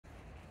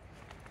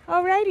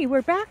Alrighty,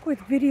 we're back with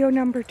video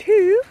number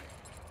 2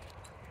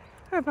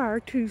 of our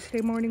Tuesday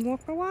morning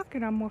Woofer walk,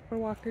 and I'm Woofer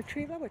Walker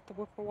Trela with the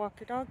Woofer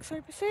Walker Dog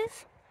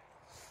Services.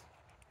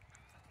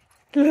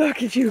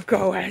 Look at you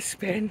go,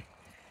 Aspen.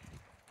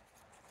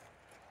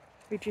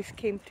 We just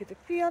came to the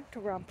field to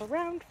romp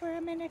around for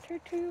a minute or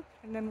two,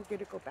 and then we're going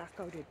to go back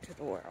out into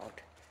the world.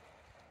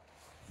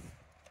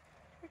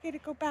 We're going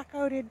to go back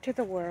out into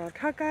the world,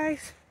 huh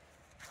guys?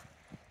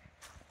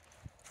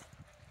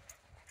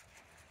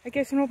 I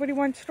guess nobody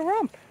wants to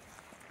romp.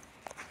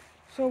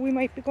 So we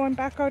might be going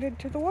back out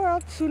into the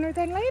world sooner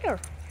than later.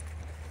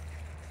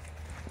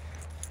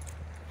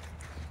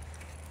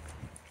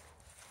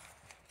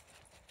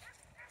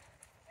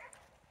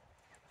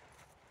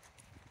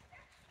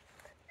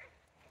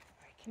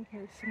 I can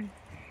hear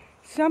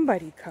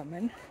somebody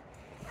coming.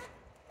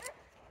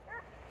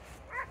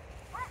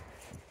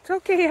 It's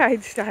okay,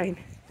 Einstein.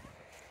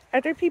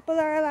 Other people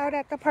are allowed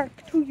at the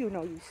park too, you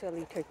know, you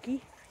silly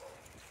turkey.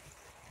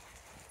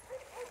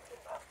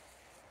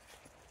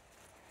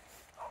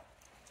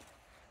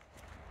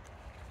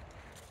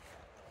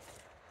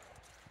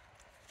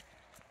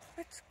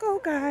 Let's go,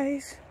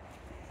 guys,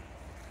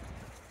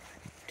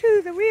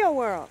 to the real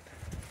world.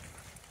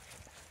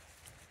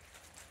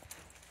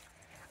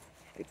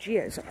 The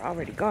Gias are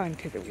already gone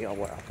to the real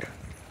world.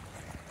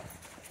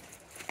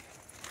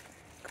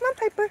 Come on,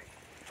 Piper.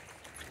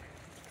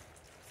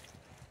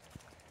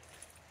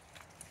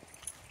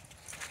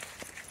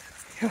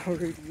 Oh,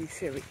 Rudy, you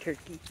silly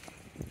turkey.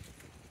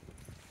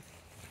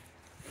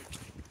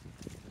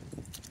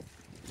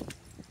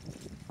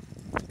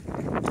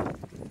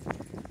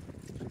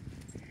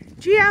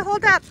 Gia,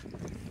 hold up.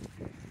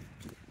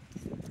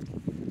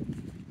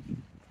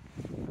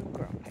 Good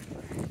girl,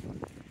 Piper.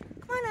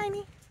 Come on,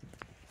 Amy.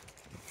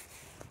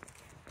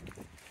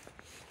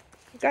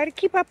 You gotta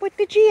keep up with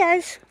the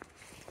Gias.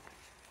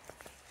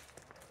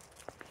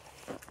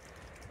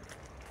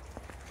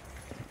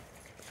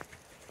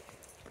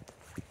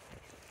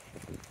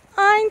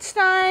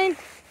 Einstein.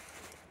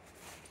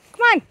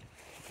 Come on.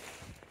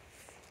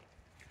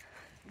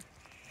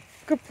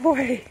 Good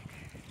boy.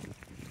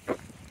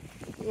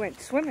 You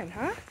went swimming,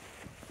 huh?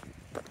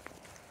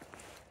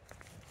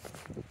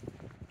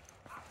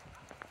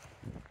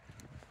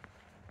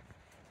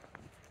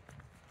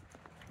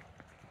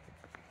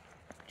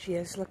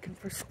 Gia's looking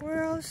for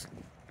squirrels,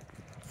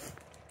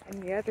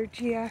 and the other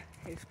Gia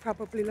is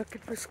probably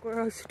looking for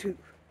squirrels too.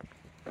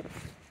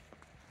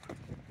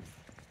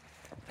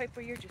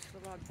 Piper, you're just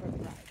along for the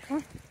ride,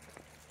 huh?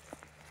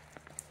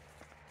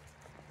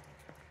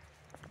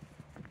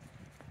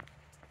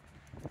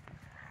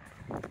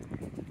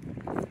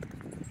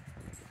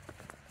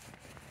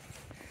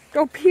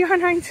 Don't pee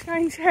on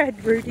Einstein's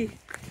head, Rudy.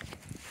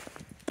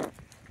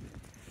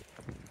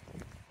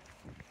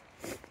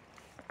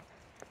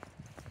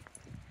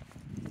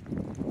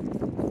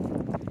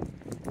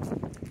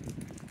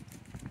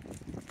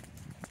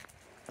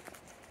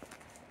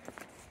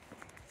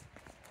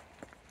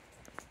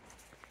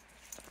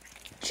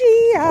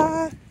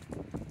 Gia!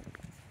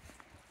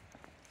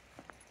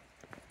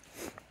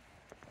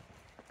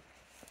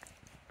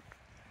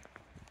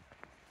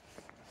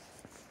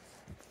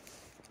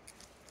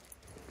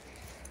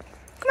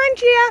 Come on,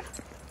 Gia!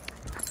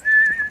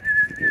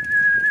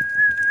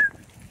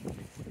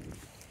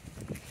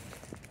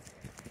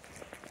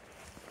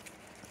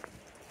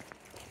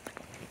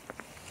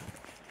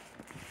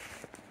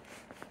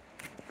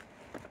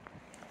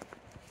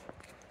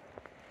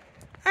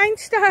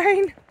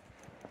 Einstein!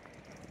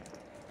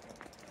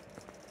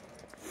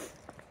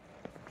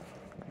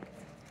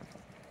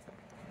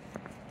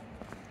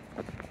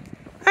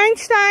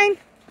 Einstein!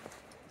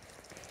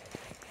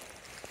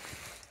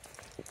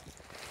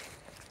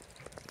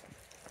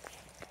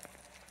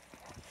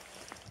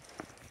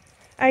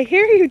 I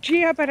hear you,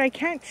 Gia, but I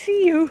can't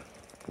see you.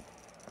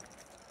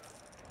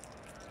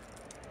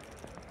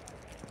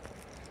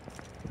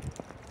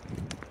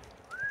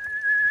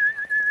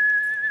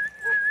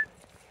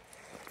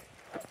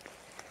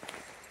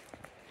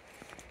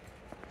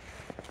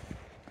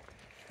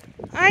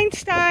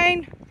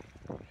 Einstein!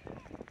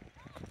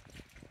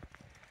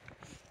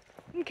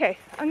 Okay,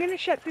 I'm going to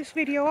shut this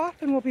video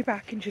off and we'll be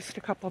back in just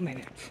a couple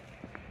minutes.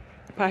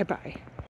 Bye-bye.